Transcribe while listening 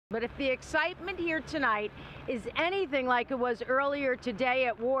But if the excitement here tonight is anything like it was earlier today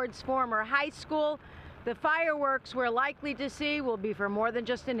at Ward's former high school, the fireworks we're likely to see will be for more than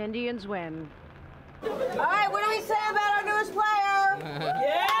just an Indians win. All right, what do we say about our newest player?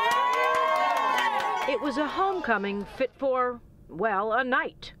 Yeah! It was a homecoming fit for, well, a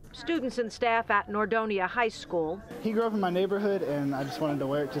night. Students and staff at Nordonia High School. He grew up in my neighborhood, and I just wanted to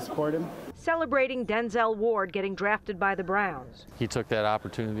wear it to support him. Celebrating Denzel Ward getting drafted by the Browns. He took that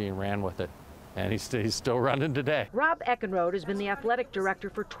opportunity and ran with it, and he's still running today. Rob Eckenrode has been the athletic director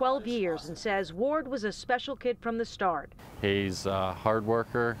for 12 years and says Ward was a special kid from the start. He's a hard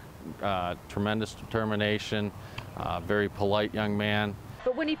worker, tremendous determination, very polite young man.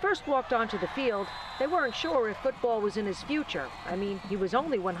 But when he first walked onto the field, they weren't sure if football was in his future. I mean, he was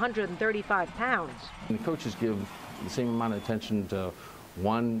only 135 pounds. And the coaches give the same amount of attention to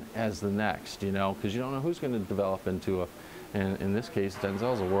one as the next, you know, because you don't know who's going to develop into and in this case,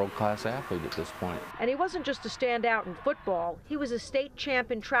 Denzel's a world-class athlete at this point. And he wasn't just a standout in football. He was a state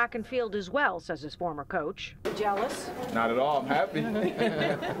champ in track and field as well, says his former coach. Jealous? Not at all. I'm happy.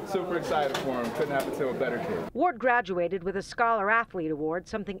 Super excited for him. Couldn't happen to a better kid. Ward graduated with a Scholar Athlete Award,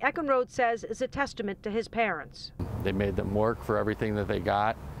 something Eckenrode says is a testament to his parents. They made them work for everything that they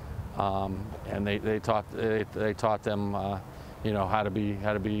got, and they taught them, you know, how to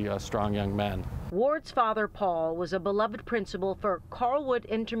be strong young men. Ward's father, Paul, was a beloved principal for Carlwood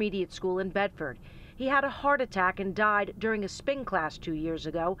Intermediate School in Bedford. He had a heart attack and died during a spin class 2 years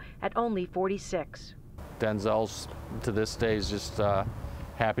ago at only 46. Denzel's, to this day, is just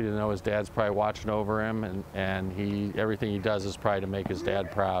happy to know his dad's probably watching over him, and everything he does is probably to make his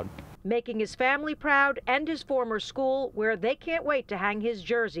dad proud. Making his family proud and his former school, where they can't wait to hang his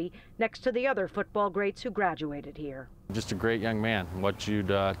jersey next to the other football greats who graduated here. Just a great young man, what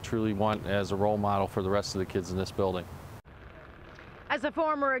you'd truly want as a role model for the rest of the kids in this building. As a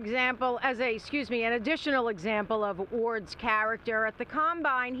former example, an additional example of Ward's character, at the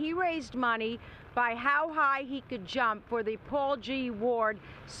Combine, he raised money by how high he could jump for the Paul G. Ward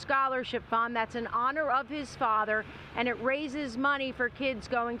Scholarship Fund. That's in honor of his father, and it raises money for kids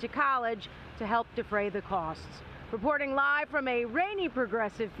going to college to help defray the costs. Reporting live from a rainy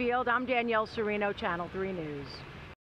Progressive Field, I'm Danielle Serino, Channel 3 News.